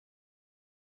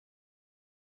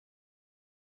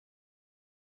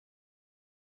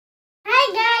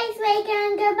we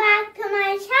can go back to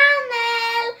my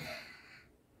channel.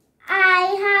 I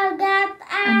have got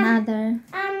another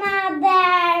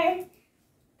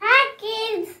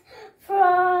package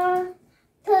for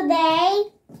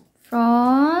today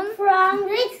from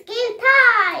Rich Gift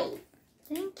Toys.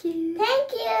 Thank you.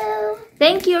 Thank you.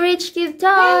 Thank you, Rich Gift Toys.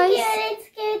 Thank you, Rich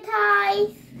Gift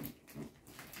Toys.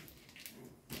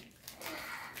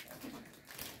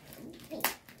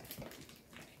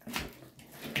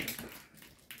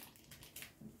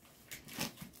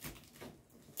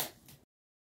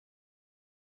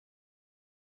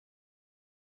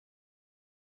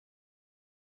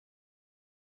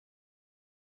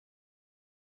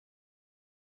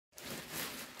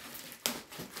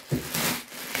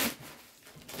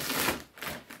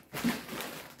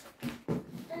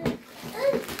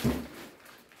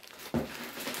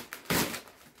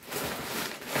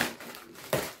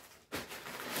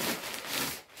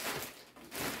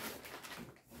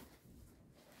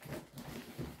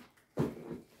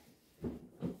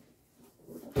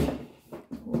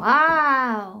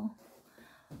 Wow.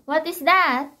 What is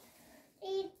that?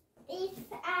 It is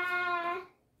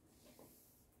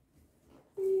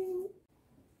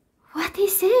What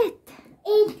is it?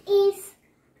 It is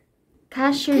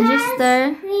Cash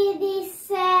register.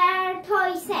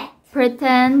 Toy set.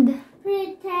 Pretend.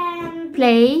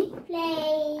 Play.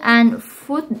 And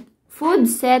food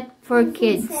set for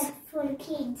kids.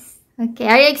 Okay,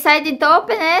 are you excited to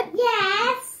open it?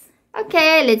 Yes.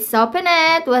 Okay, let's open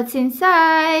it. What's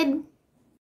inside?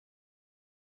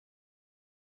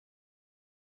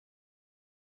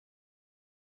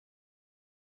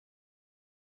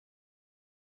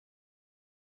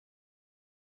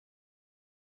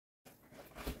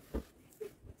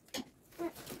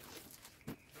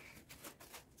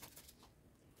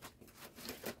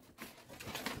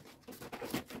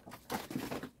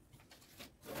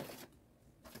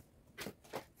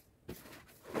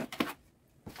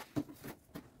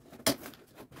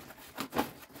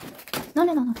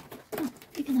 No.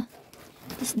 You cannot.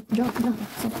 Just drop.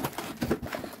 So.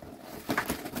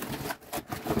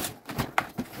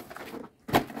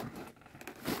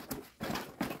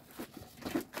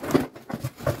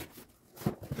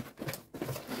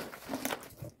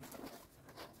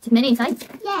 Is many inside?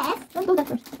 Yes. Don't go that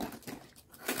first.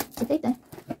 So take that.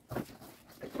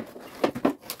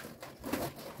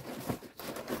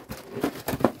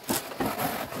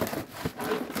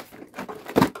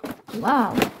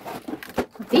 Wow.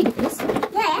 How big it is.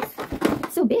 Yes.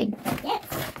 It's so big. Yes.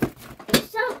 It's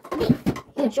so big.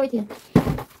 Here, show it here.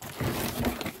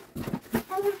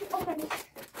 I want to open it.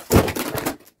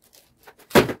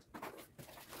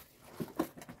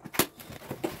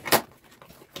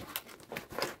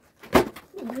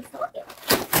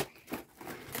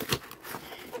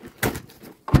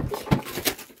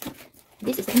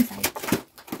 This is the inside.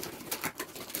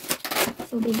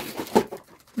 So big.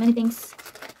 Many things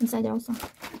inside there also.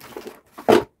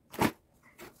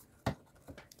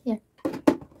 Here.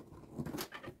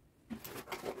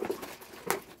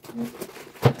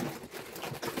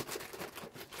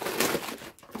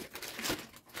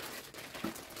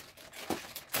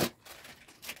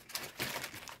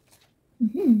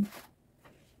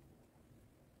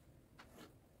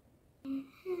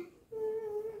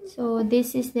 So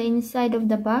this is the inside of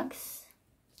the box.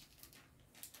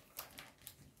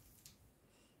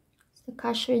 It's the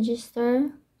cash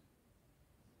register.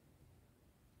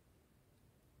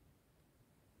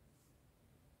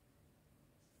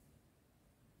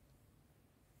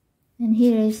 And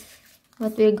here is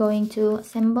what we're going to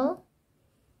assemble.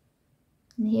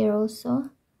 And here also.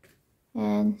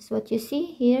 And it's what you see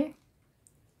here.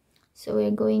 So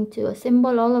we're going to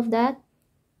assemble all of that.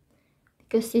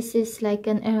 Because this is like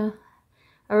a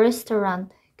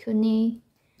restaurant. Cooney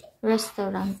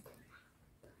restaurant.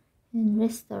 And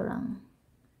restaurant.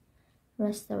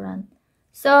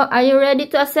 So are you ready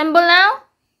to assemble now?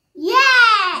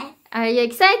 Yes. Are you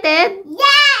excited?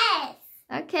 Yes.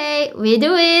 Okay, we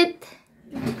do it.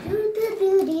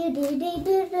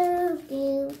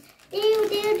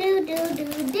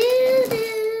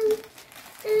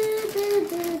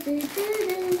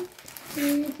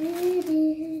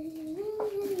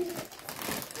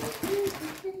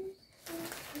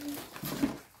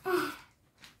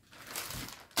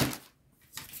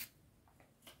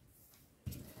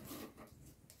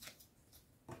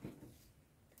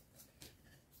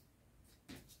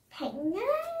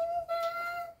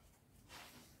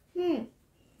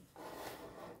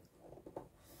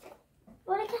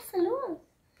 Boleh kasih lu.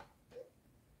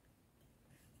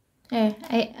 Here,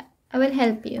 I will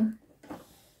help you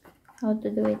how to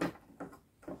do it.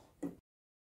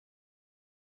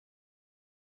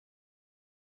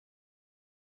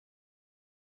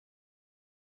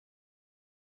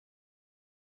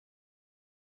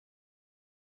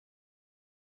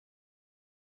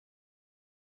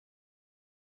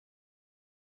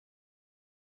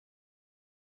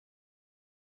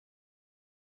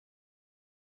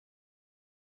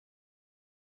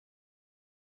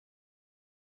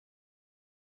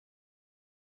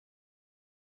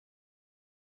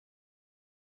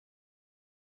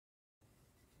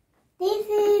 This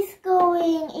is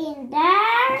going in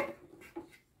there.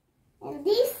 And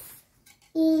this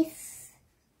is...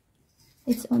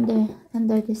 It's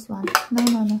under this one.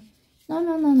 No.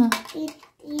 It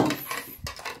is...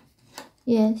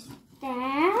 Yes.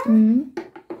 there. Mm.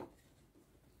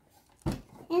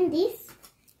 And this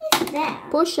is there.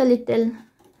 Push a little.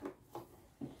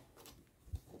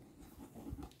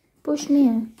 Push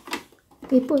near.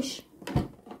 Okay, push.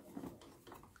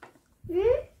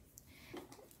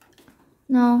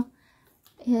 No.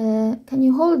 Can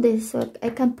you hold this so I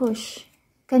can push?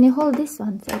 Can you hold this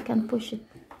one so I can push it?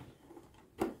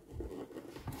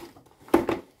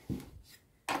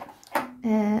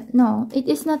 No, it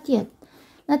is not yet.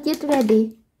 Not yet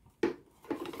ready.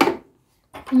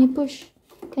 Can you push?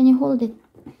 Can you hold it?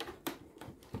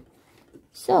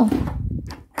 So,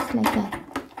 it's like that.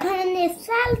 And it's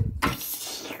all...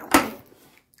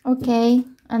 Okay,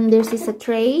 and this is a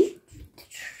tray.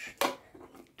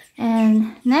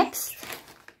 And next,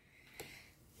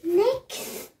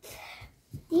 this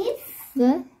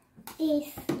the is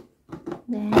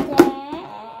there. there.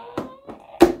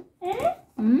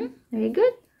 Very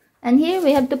good. And here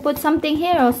we have to put something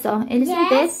here also, isn't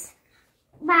Yes,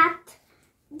 it? but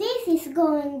this is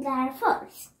going there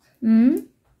first.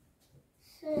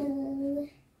 So,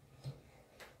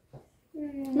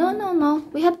 No.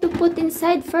 We have to put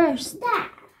inside first. there.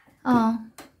 Oh,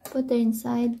 put it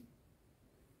inside.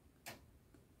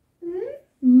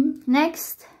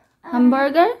 Next,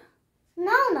 hamburger.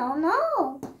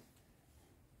 No.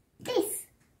 This.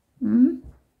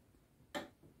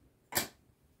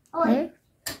 Oh, Okay.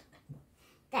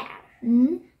 there.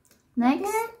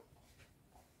 Next. Then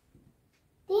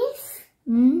this.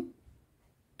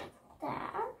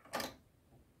 There.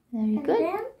 Very And good.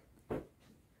 then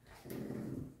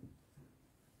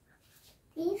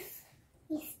this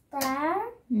is there.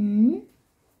 And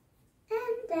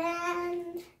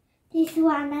then this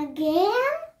one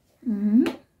again.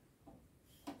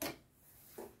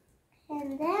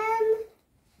 And then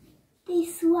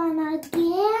this one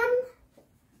again.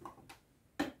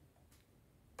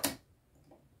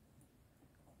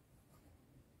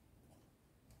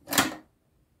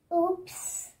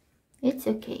 Oops. It's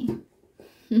okay.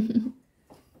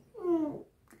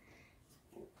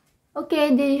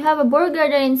 Okay, do you have a burger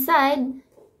there inside?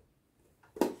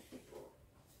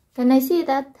 Can I see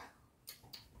that?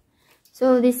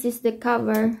 So this is the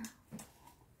cover.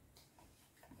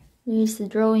 There is a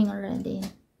drawing already.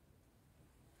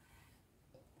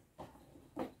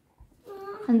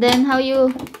 And then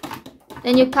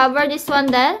then you cover this one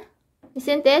there,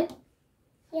 isn't it?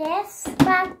 Yes,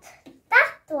 but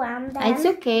that one then. It's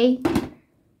okay.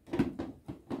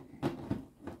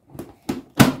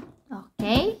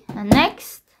 Okay, and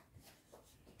next,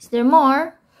 is there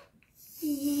more?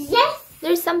 Yes.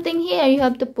 There's something here you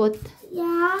have to put.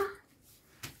 Yeah.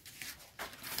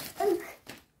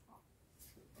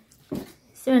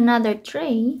 Is there another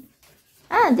tray?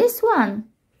 Ah, this one.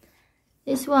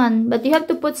 This one. But you have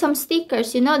to put some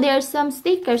stickers. You know, there are some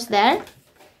stickers there.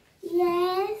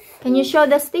 Yes. Can you show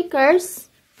the stickers?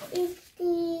 It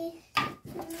is.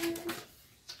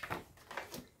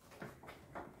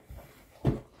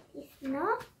 It's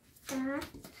not that.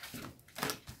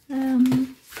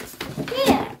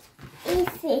 Here is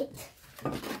it.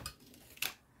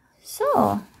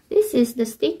 So, this is the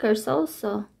stickers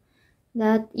also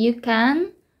that you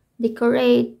can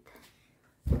decorate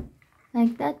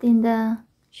like that in the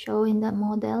show in the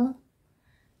model.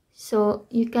 So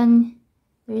you can,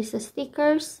 there is a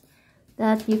stickers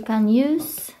that you can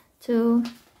use to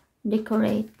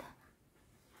decorate.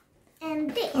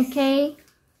 And this. Okay,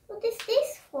 What is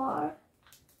this for?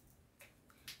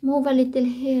 move a little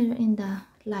here in the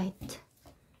light.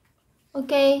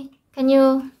 Okay, can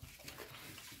you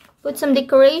put some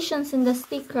decorations in the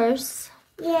stickers?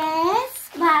 Yes,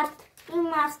 but you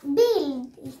must build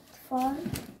it for.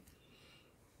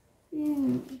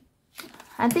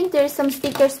 I think there's some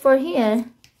stickers for here.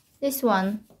 This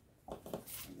one.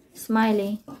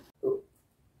 Smiley.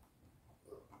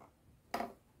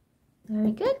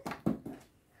 Very good.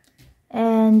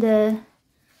 And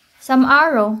some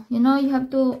arrow. You know, you have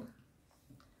to,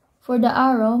 for the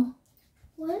arrow.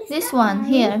 What is This that one,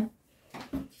 here.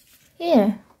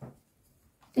 Here.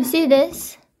 You see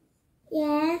this?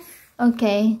 Yes.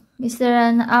 Okay. Is there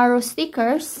an arrow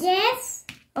stickers? Yes.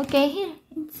 Okay, here.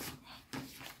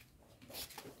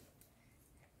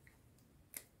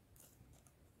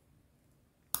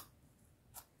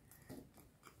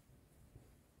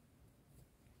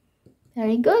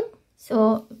 Very good.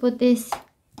 So put this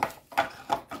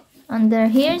under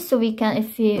here so we can,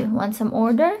 if you want some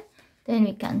order, then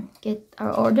we can get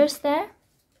our orders there.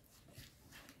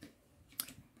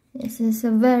 This is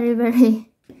a very,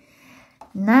 very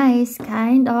nice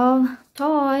kind of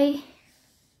toy.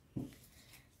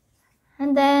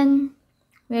 And then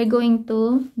we're going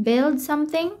to build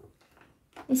something,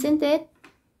 isn't it?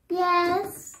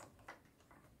 Yes.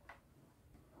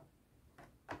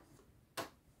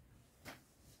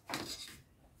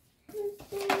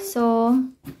 So,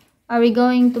 are we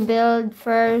going to build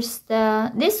first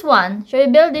this one? Should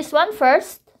we build this one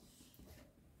first?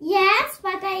 Yes,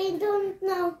 but I don't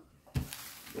know.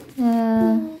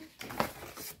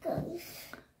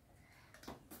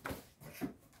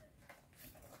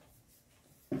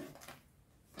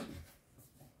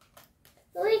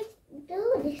 We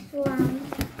do this one.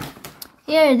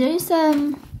 Here,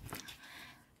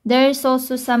 there is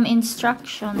also some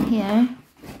instruction here.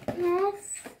 Yes.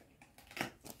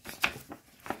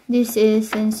 This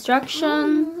is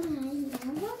instruction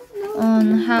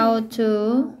on how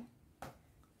to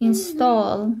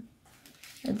install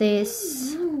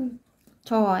this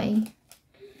toy.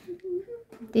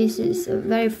 This is a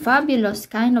very fabulous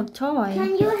kind of toy.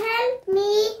 Can you help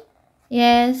me?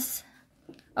 Yes.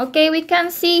 Okay, we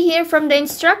can see here from the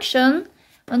instruction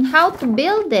on how to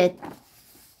build it.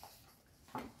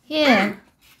 Here.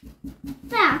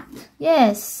 That.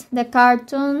 Yes, the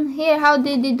cartoon. Here, how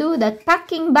did you do that?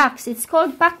 Packing box. It's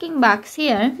called packing box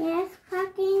here. Yes,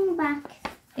 packing box.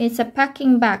 It's a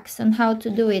packing box on how to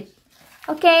do it.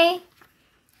 Okay.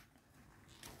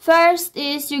 First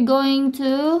is you're going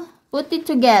to put it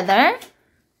together.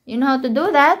 You know how to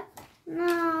do that?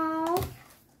 No.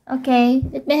 Okay,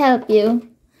 let me help you.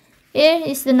 Here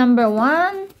is the number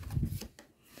 1.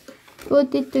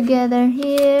 Put it together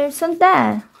here.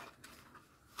 Santa.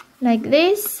 Like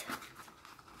this.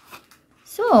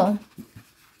 So.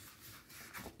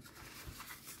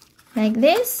 Like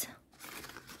this.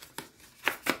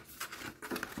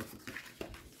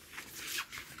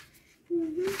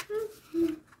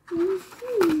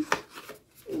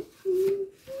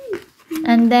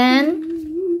 And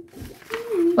then,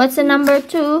 what's the number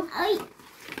 2?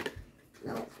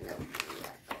 No.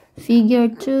 Figure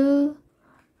 2,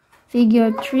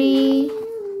 figure 3,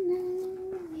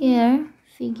 here,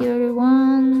 figure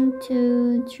 1,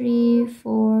 2, 3,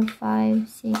 4, 5,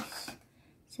 6,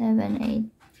 7,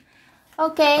 8.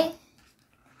 Okay.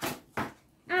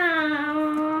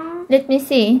 Let me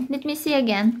see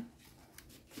again.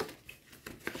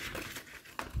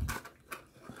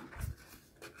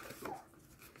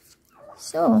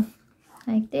 So,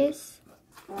 like this.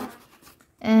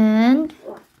 And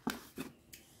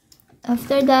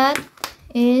after that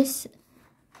is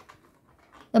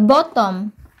the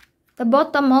bottom. The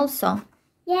bottom also.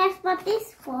 Yes, but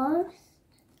this first.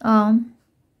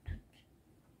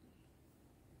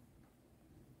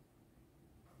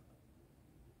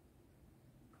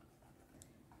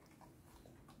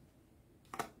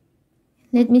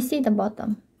 Let me see the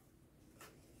bottom.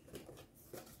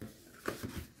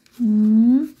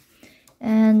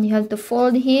 And you have to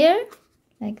fold here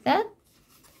like that,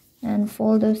 and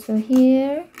fold also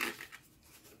here,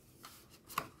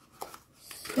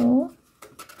 so,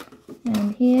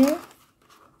 and here.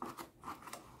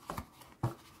 I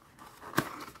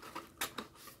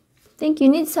think you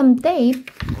need some tape.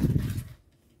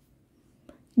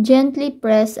 Gently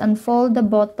press and fold the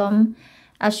bottom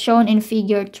as shown in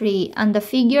figure 3, and the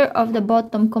figure of the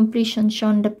bottom completion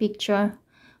shown in the picture.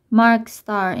 Mark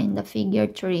star in the figure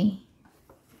 3.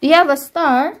 Do you have a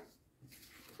star?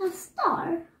 A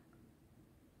star?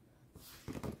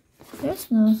 There's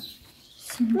no.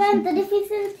 Vänta, det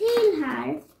finns en till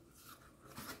här.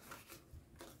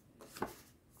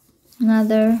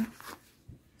 Another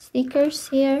stickers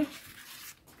here.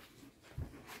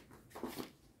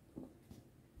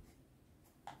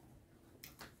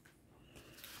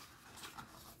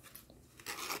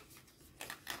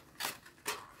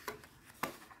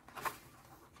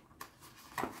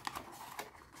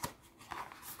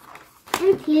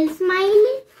 En till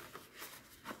smiley.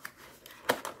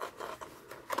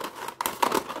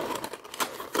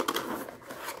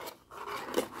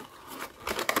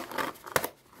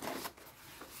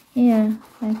 Here,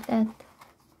 like that.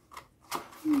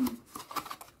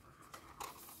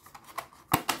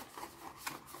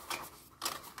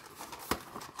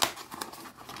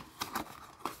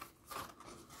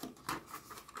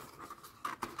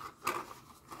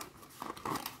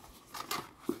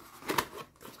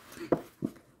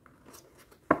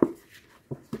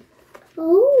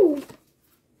 Oh.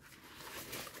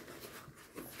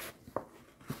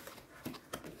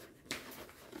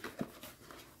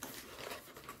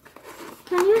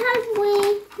 Can you help me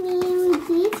with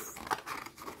this?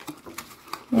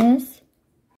 Yes.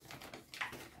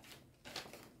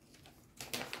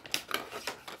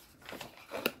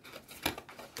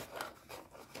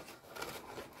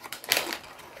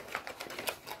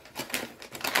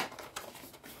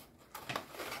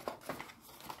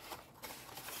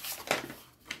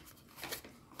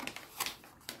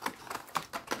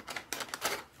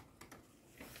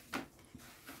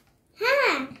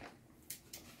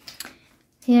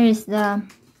 Here is the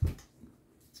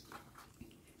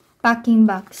packing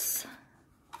box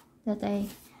that I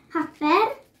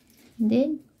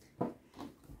did.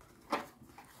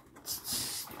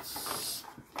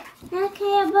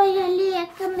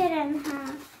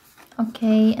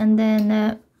 Okay, and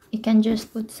then you can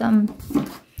just put some,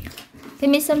 give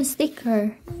me some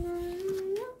sticker.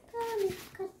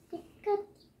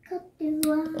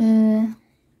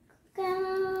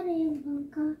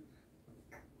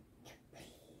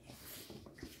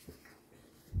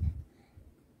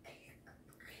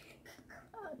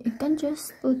 You can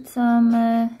just put some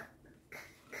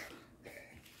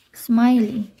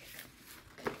smiley.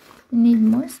 You need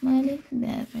more smiley?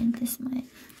 Yeah, print a smiley.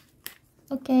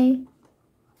 Okay,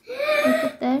 put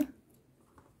it there.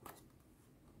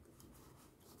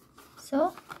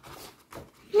 Så.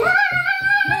 Ja.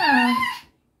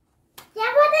 Jag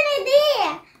har fått en idé!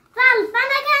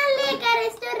 Valparna kan leka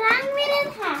restaurang med den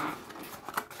här.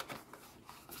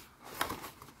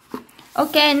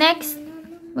 Okay, next.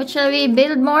 What shall we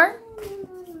build more?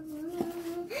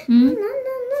 Hmm?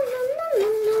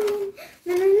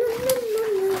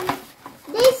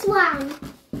 This one.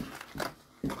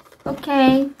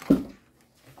 Okay.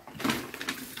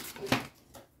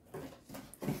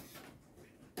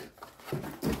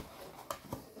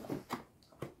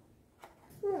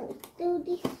 Do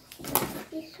this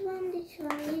one, this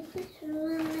one, this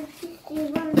one,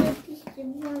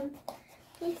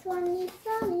 this one is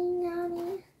sunny.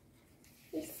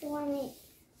 This one is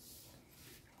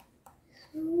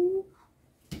so.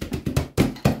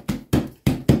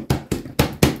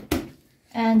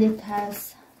 And it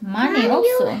has money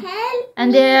also.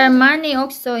 And there are money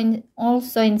also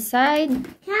inside.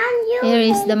 Here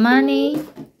is the money.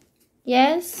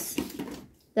 Yes,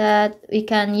 that we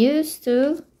can use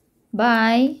to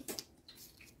buy.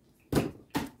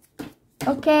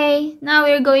 Okay, now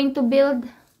we're going to build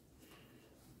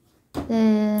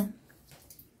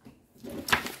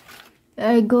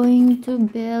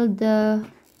the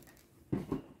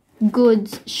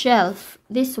goods shelf.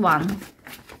 This one.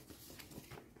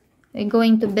 We're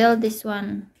going to build this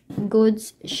one,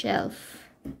 goods shelf.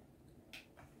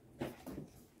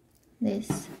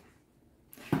 This.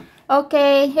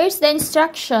 Okay, here's the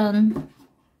instruction.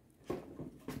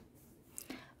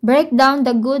 Break down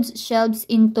the goods shelves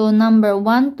into number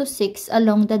 1 to 6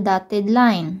 along the dotted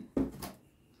line. Let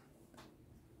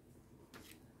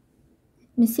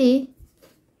me see.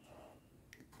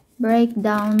 Break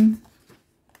down.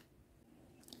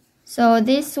 So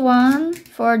this one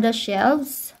for the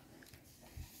shelves.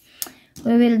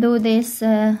 We will do this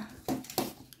from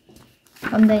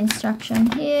the instruction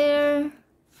here.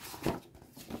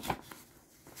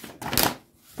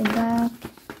 The back.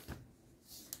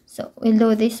 So we'll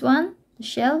do this one, the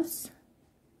shelves.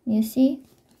 You see?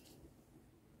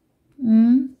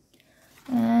 And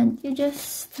you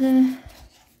just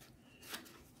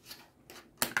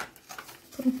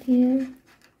put here,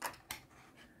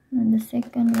 and the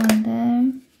second one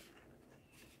there.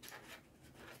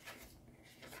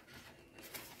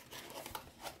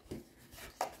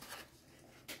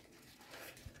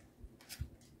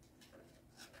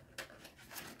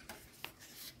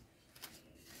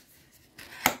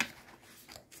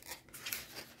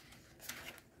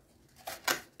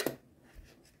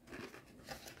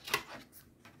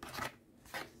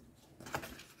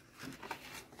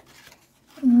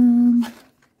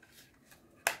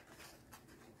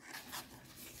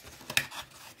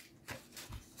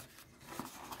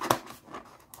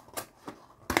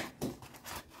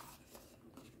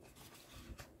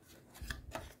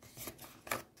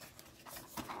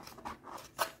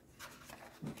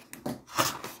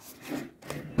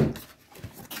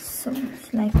 So it's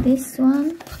like this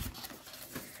one.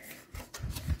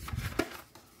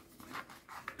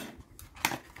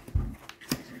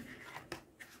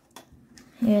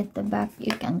 Here at the back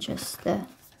you can just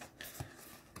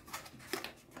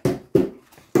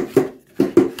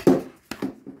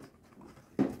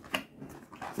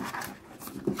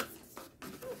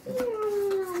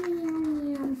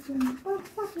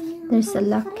there's a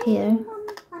lock here,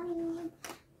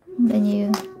 then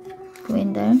you go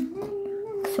in there,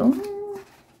 so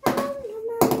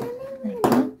like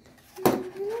that,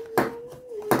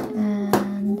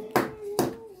 and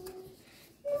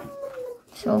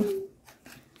so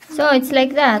it's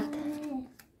like that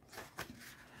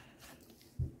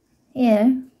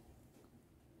here.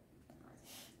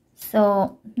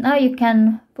 So now you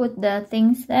can put the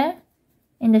things there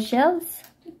in the shelves.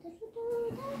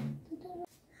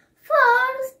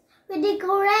 First, we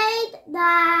decorate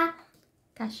the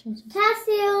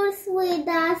cashiers with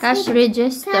the cash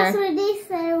register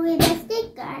with the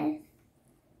stickers.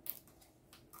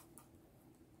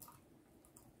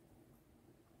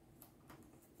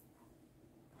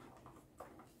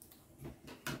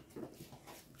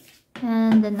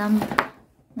 And the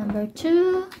number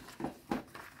 2.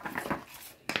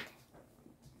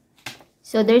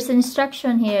 So there's an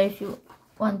instruction here if you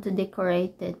want to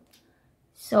decorate it.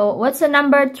 So what's the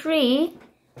number 3?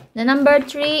 The number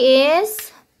 3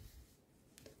 is,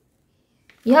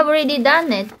 you have already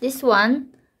done it. This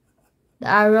one, the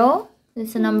arrow.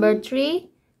 That's the number 3.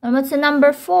 And what's the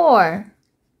number 4?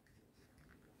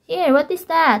 Here, what is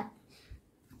that?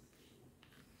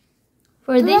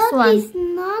 For this one. That is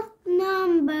not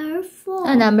number 4.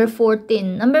 Ah, number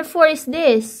 14. Number 4 is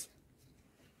this.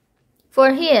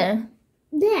 For here.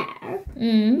 There.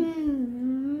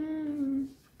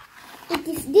 It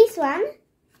is this one.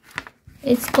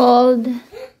 It's called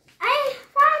I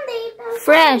found it.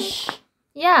 fresh.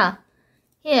 Yeah.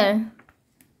 Here.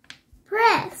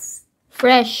 Press.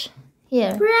 Fresh.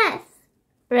 Here. Press.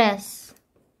 Press.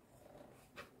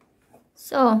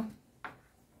 So.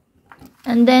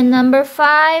 And then number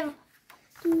 5.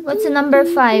 What's the number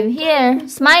 5? Here.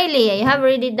 Smiley. You have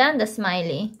already done the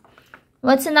smiley.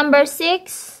 What's the number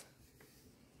 6?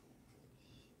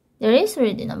 There is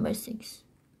already number 6.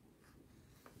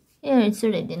 Here, it's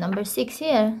already number 6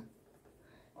 here.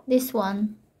 This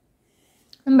one.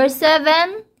 Number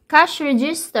 7, cash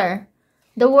register.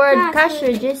 The word cash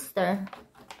register.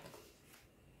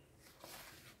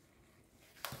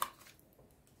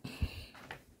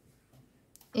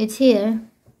 It's here.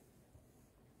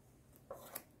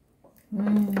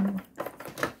 Number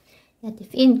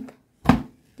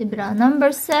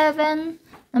 7.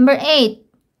 Number 8.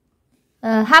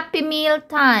 Happy meal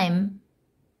time.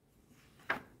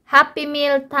 Happy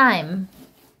meal time.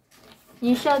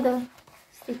 You show the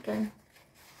sticker.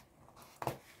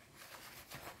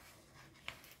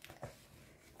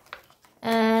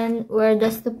 And where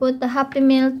does to put the happy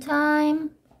meal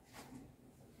time?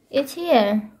 It's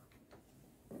here.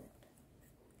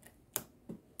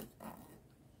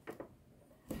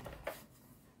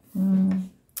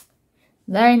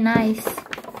 Very nice.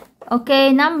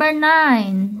 Okay, number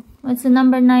 9. What's the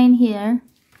number 9 here?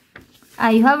 Ah,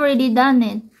 you have already done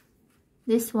it.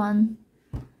 This one.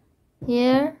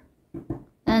 Here.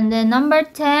 And then number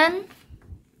 10.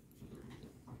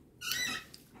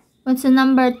 What's the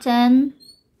number 10?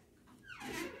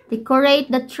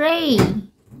 Decorate the tray.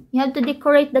 You have to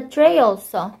decorate the tray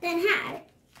also. Den här.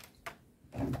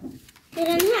 Är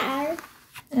den här?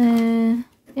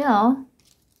 Yeah.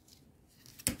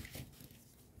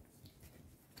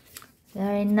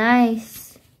 Very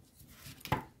nice.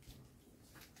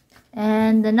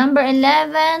 And the number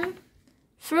 11,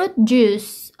 fruit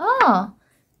juice. Oh,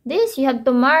 this you have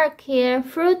to mark here,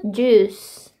 fruit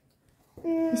juice.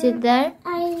 Is it there?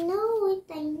 I know it,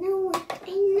 I know it,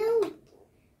 I know it.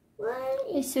 Where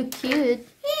is It's so cute.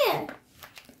 here?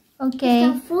 Okay.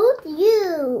 It's a fruit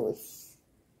juice.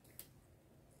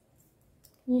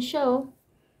 You show.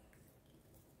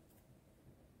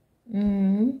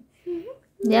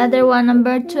 The other one,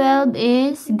 number 12,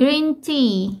 is green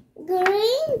tea.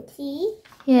 Green tea?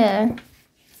 Here.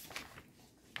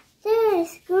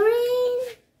 There's green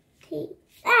tea.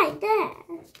 Right there.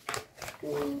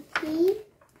 Green tea.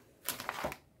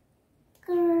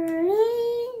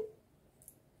 Green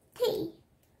tea.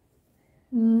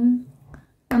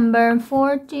 Number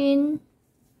 14,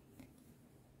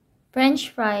 French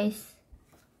fries.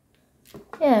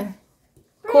 Here.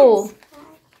 Cool.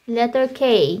 Letter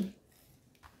K.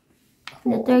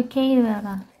 Letter K,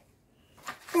 Vera.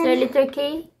 Is there a letter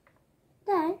K?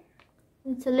 There.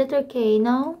 It's a letter K.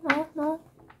 No, no, no.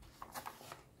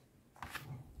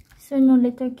 Is there no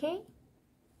letter K?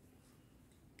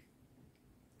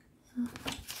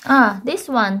 Ah, this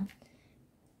one.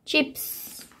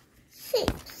 Chips.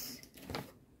 Chips.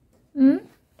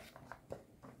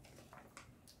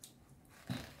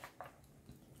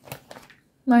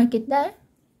 Mark it there.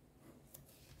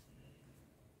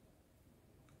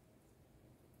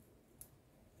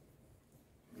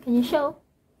 Can you show?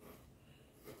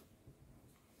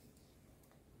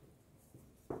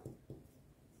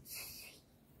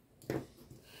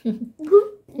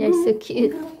 You're so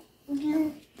cute.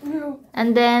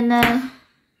 And then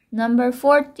number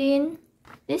 14,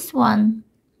 this one.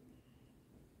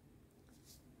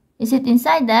 Is it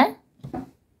inside there?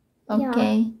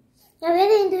 Okay. Jag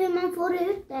vet inte hur man får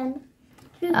ut den.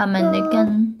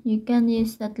 Men you can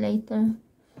use that later.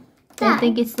 I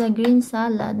think it's the green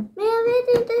salad. Men jag vet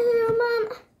inte hur man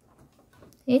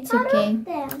It's tar okay. upp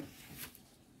den.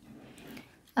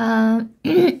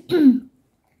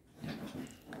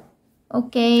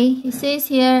 Okay, it says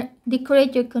here,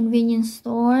 decorate your convenience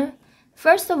store.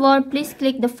 First of all, please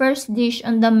click the first dish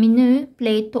on the menu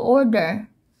plate to order.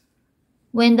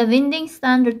 When the vending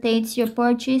stand rotates your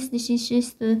purchase, this is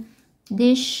just the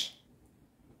dish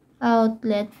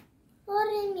outlet.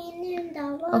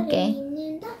 Okay.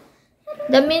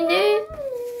 The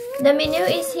menu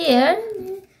is here.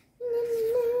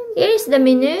 Here is the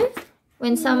menu.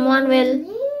 When someone will,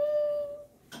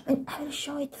 I will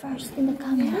show it first in the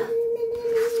camera.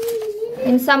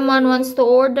 When someone wants to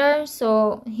order,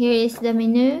 so here is the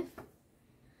menu.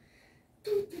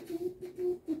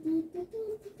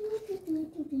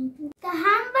 The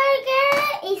hamburger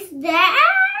is there,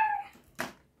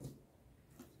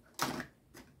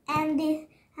 and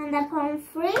the pommes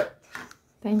frites,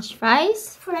 French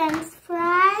fries. French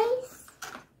fries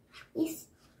is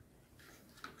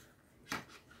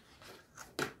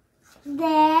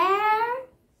there,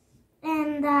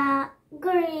 and the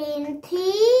green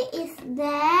tea is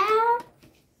there,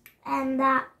 and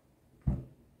the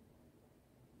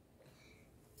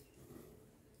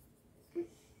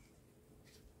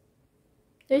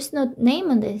There's no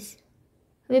name on this.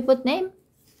 Have we put name?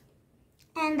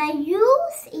 and the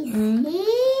juice is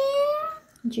here.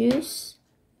 Juice.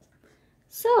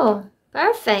 So,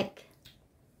 perfect.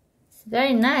 It's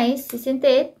very nice, isn't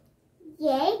it?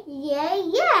 Yeah, yeah,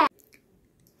 yeah.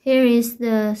 Here is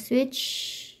the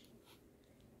switch.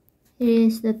 Here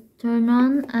is the turn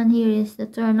on, and here is the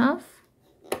turn off.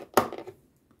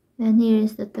 And here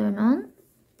is the turn on.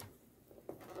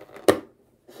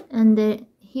 And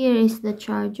here is the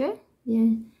charger.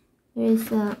 There is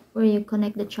where you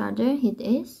connect the charger. It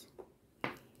is.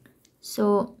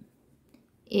 So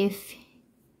if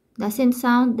doesn't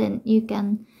sound, then you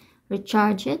can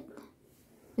recharge it.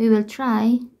 We will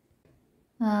try.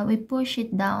 We push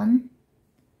it down.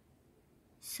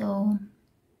 So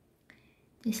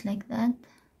just like that,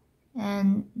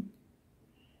 and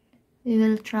we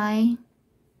will try.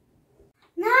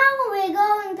 Now we're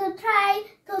going to try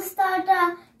to start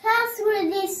a cash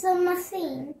with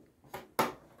machine.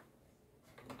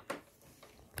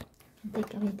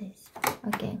 Take away this.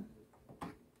 Okay.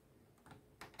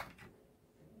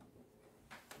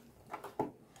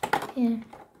 Here.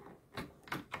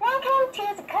 Welcome to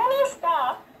the Cooney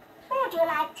store. What would you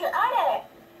like to order?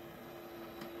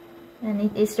 And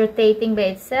it is rotating by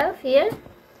itself here.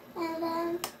 And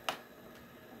then,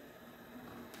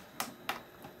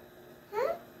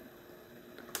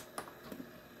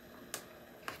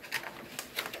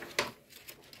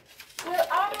 you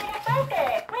ordered a burger.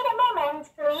 Wait a moment,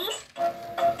 please.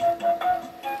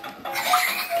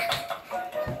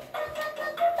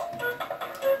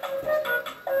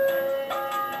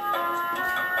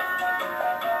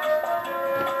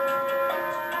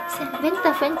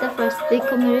 Venta first. They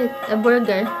come here a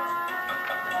burger.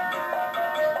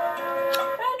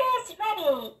 Burger's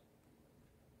ready.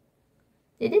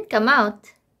 Did it come out?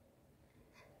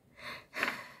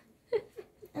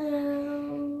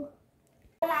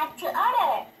 Like to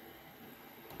order.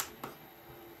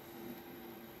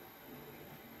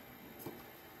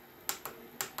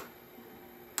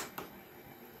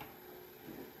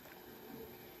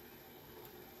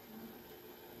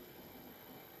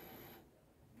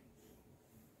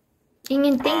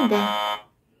 Ingenting din.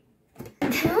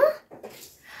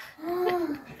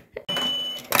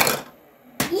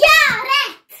 Ja,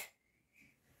 rätt!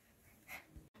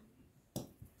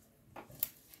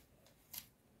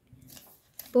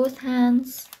 Both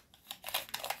hands.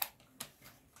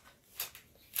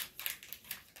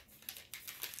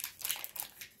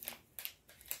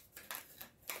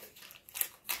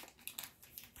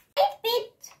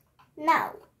 Bit.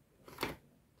 No.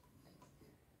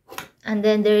 And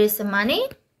then there is some money.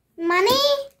 Money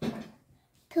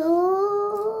to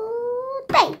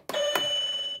pay.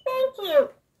 Thank you.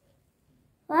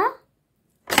 What?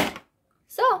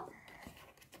 So.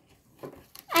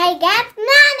 I got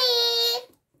money.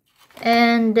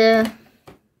 And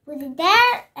Put it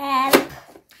there and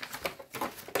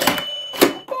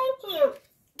thank you.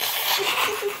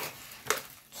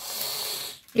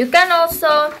 you can also.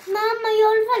 Mamma,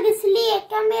 jag vill faktiskt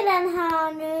leka med den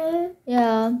här nu.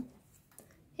 Yeah.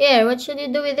 Here, what should you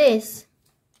do with this?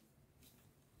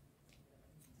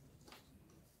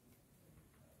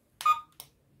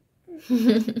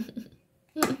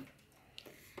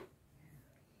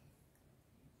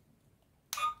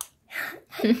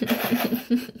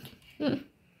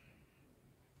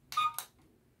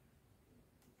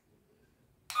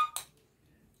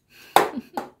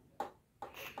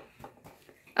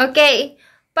 Okay,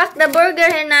 pack the burger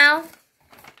here now.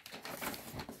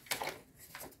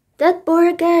 That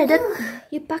burger,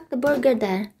 you pack the burger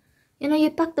there. You know,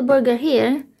 you pack the burger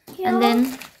here. Ja. And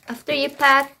then after you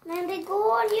pack, Men det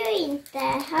går ju inte.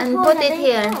 Här and håller put it det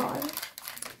here. kvar.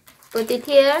 Put it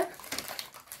here.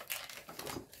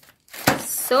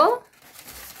 So.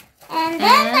 And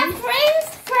then the French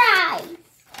fries.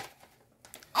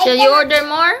 Shall you order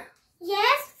more?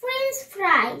 Yes, French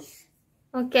fries.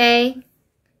 Okay.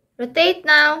 Rotate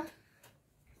now.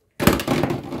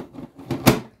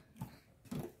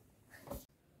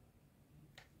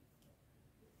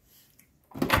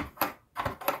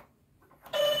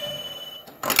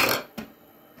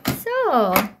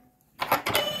 So,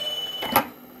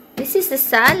 this is the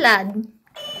salad.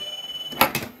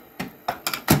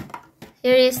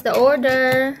 Here is the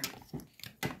order.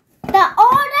 The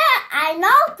order I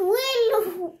not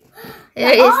will.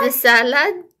 Here is the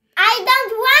salad. I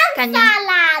don't want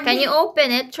salad. Can you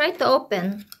open it? Try to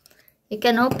open. You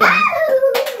can open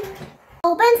it.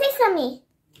 Open sesame.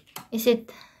 Is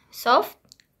it soft?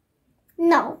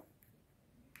 No.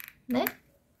 No?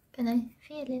 Can I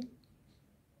feel it?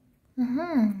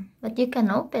 But you can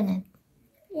open it.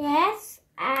 Yes,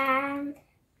 and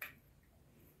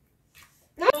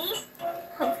juice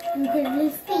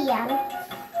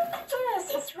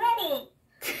is ready.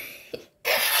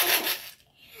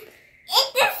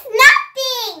 It is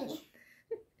nothing.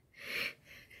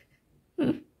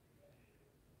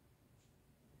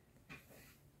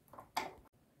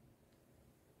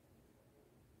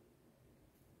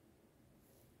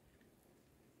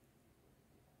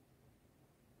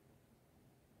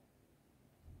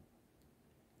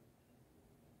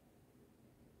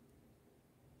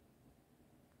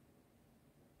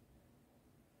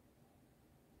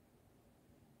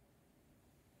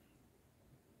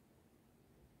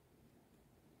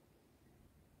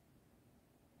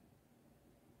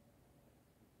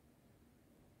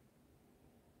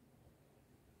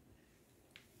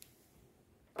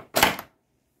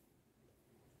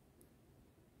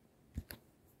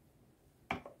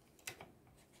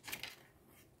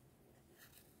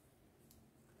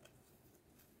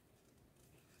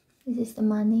 This is the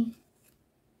money.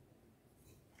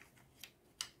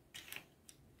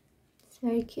 It's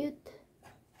very cute.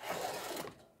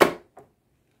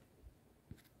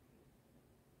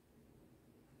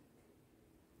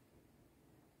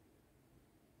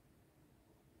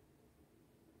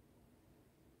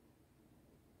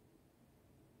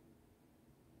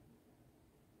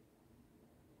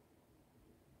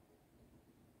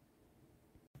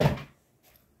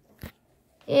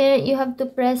 Here you have to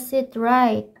press it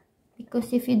right,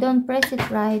 because if you don't press it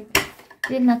right, it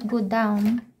will not go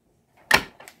down.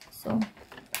 So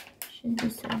should be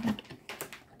so.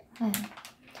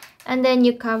 And then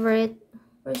you cover it.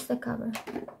 Where's the cover?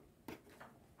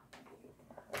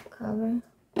 Cover.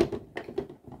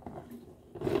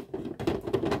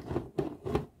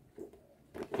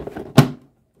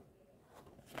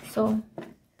 So,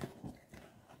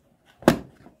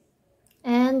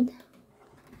 and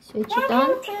switch it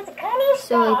on.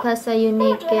 So it has a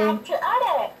unique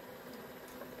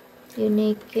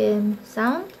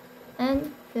sound,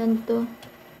 and you want to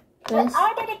press.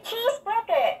 Order the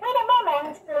cheeseburger. Wait a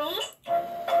moment, please.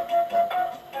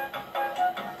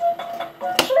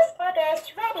 Cheeseburger is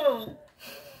ready.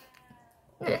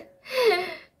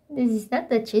 This is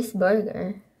not a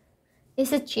cheeseburger.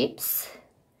 It's a chips,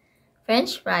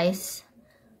 French fries,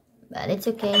 but it's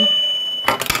okay.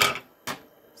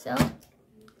 So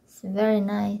it's very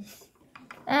nice.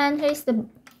 And here's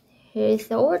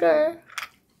the order.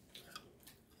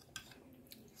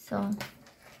 So,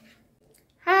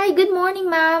 hi, good morning,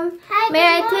 ma'am. May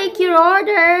I take your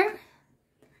order?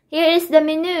 Here is the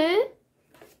menu.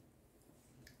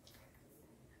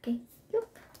 Okay,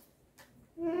 look.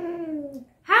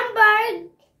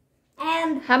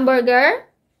 Hamburger.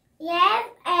 Yes,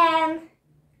 and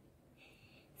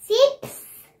chips.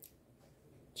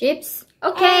 Chips.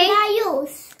 Okay. And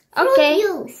Okay.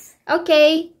 Juice.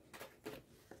 Okay.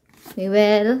 We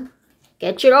will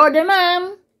get your order,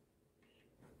 ma'am.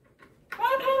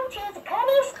 Welcome to the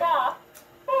Cooney store.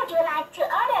 What would you like to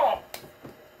order?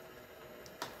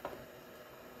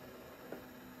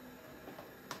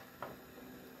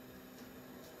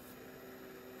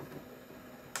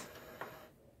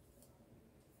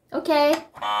 Okay.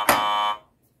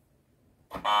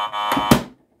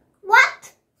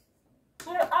 What?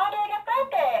 You ordered a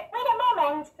burger. Wait a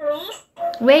moment, please.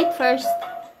 Wait first.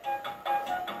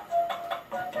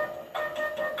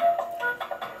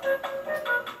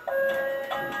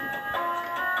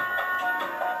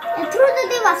 Jag trodde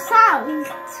det var salt.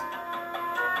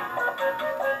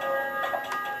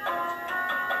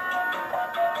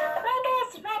 Burger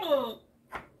is ready.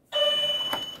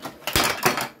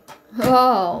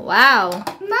 Oh, wow.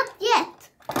 Not yet.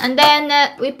 And then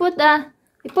we put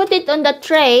it on the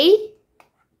tray.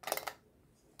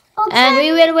 Okay. And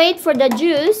we will wait for the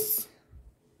juice.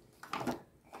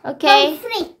 Okay.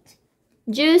 Fritt.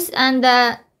 Juice and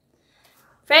the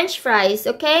French fries,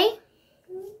 okay?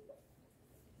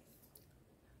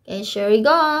 Okay, Sherry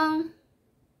Gong.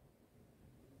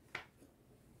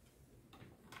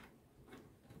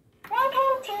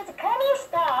 Welcome to the Cooney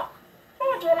store. What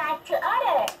would you like to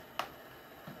order?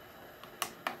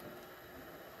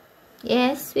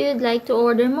 Yes, we would like to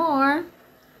order more.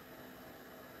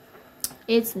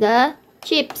 It's the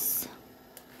chips.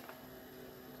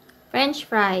 French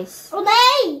fries.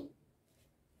 Okay.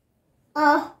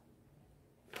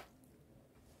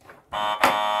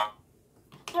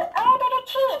 You order the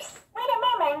chips. Wait a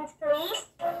moment, please.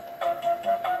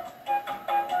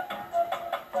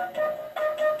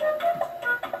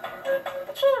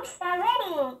 The chips are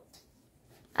ready.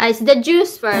 It's the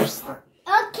juice first.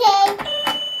 Okay.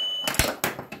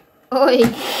 Oi.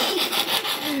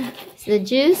 It's the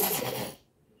juice.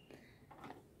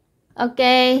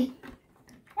 Okay.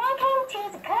 Welcome to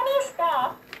the Cooney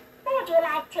store. What would you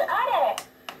like to order?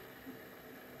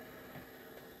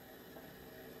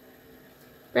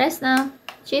 Press now.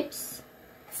 Chips.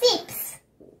 Chips.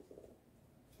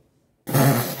 You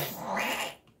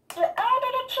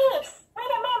order the chips.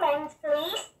 Wait a moment,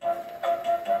 please.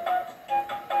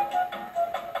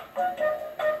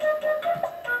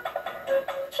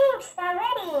 Chips are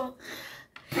ready.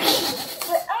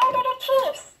 You order the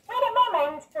chips. Wait a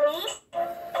moment, please.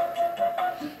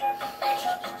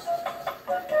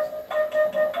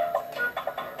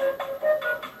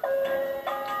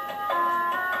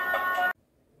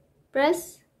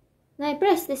 Press. No,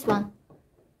 press this one.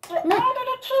 You order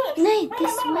the chips. No, Wait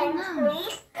this a one moment, now.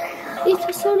 please. It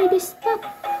was already stopped.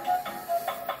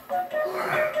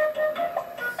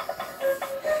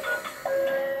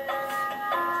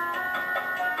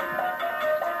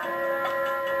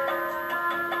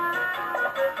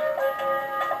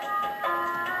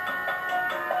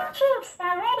 Chips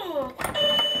are ready.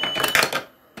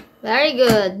 Very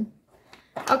good.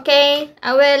 Okay,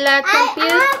 I will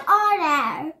compute.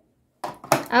 Order.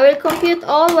 I will compute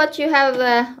all what you have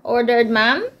ordered,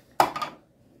 ma'am.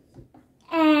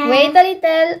 Wait a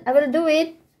little. I will do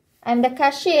it. I'm the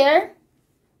cashier.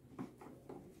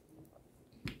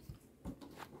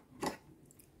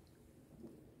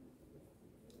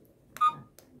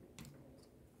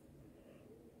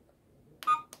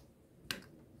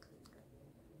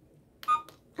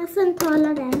 Asan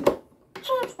talar den?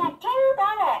 Chips are $2.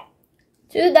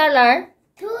 $2.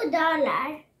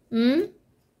 $2. Hmm.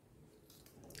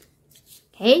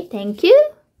 Okay, thank you.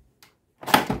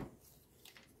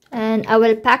 And I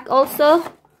will pack also.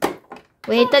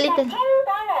 Wait a little. $2.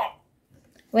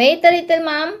 Wait a little,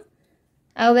 ma'am.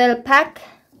 I will pack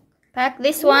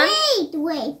this one.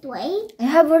 Wait. I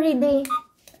have already.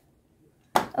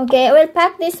 Okay, I will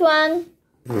pack this one.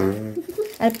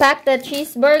 I'll pack the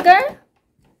cheeseburger.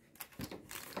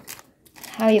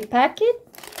 How you pack it?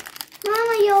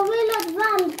 Mamma, jag vill att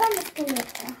valparna ska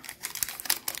leka.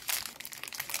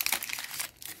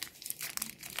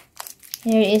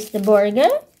 Here is the burger.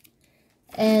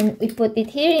 And we put it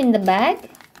here in the bag.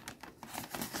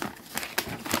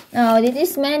 Now, this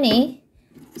is many.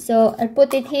 So, I'll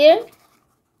put it here.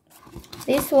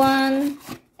 This one.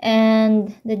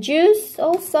 And the juice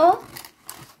also.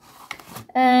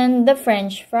 And the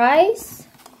French fries.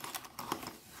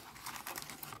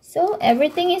 So,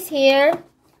 everything is here.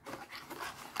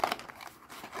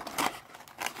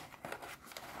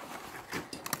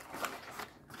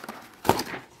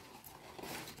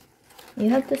 You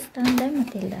have to stand there,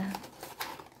 Matilda,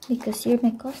 because you're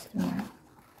my customer.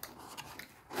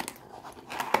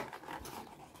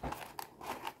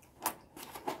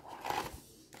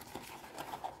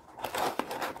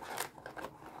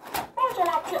 What would you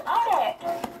like to order?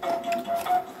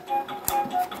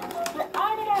 You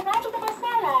ordered a vegetable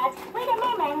salad. Wait a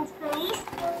moment, please.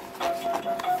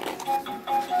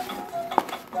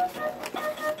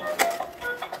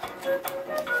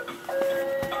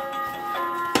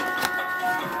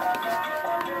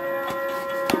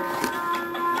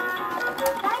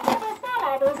 Vegetable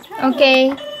salad is ready.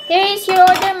 Okay, here is your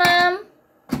order, ma'am.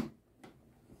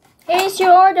 Here is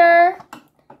your order.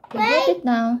 You get it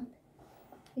now.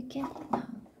 You get it now.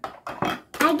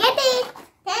 I get it.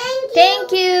 Thank you.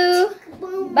 Thank you.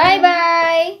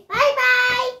 Bye-bye.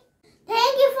 Bye-bye.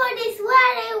 Thank you for this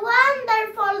very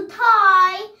wonderful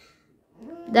toy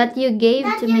That you gave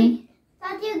to me.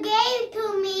 that you gave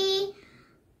to me.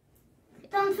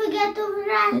 Don't forget to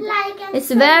like and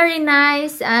It's very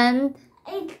nice and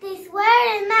it is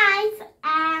very nice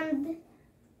and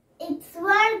it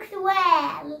works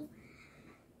well.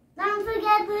 Don't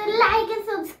forget to like and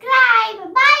subscribe.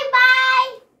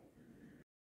 Bye-bye.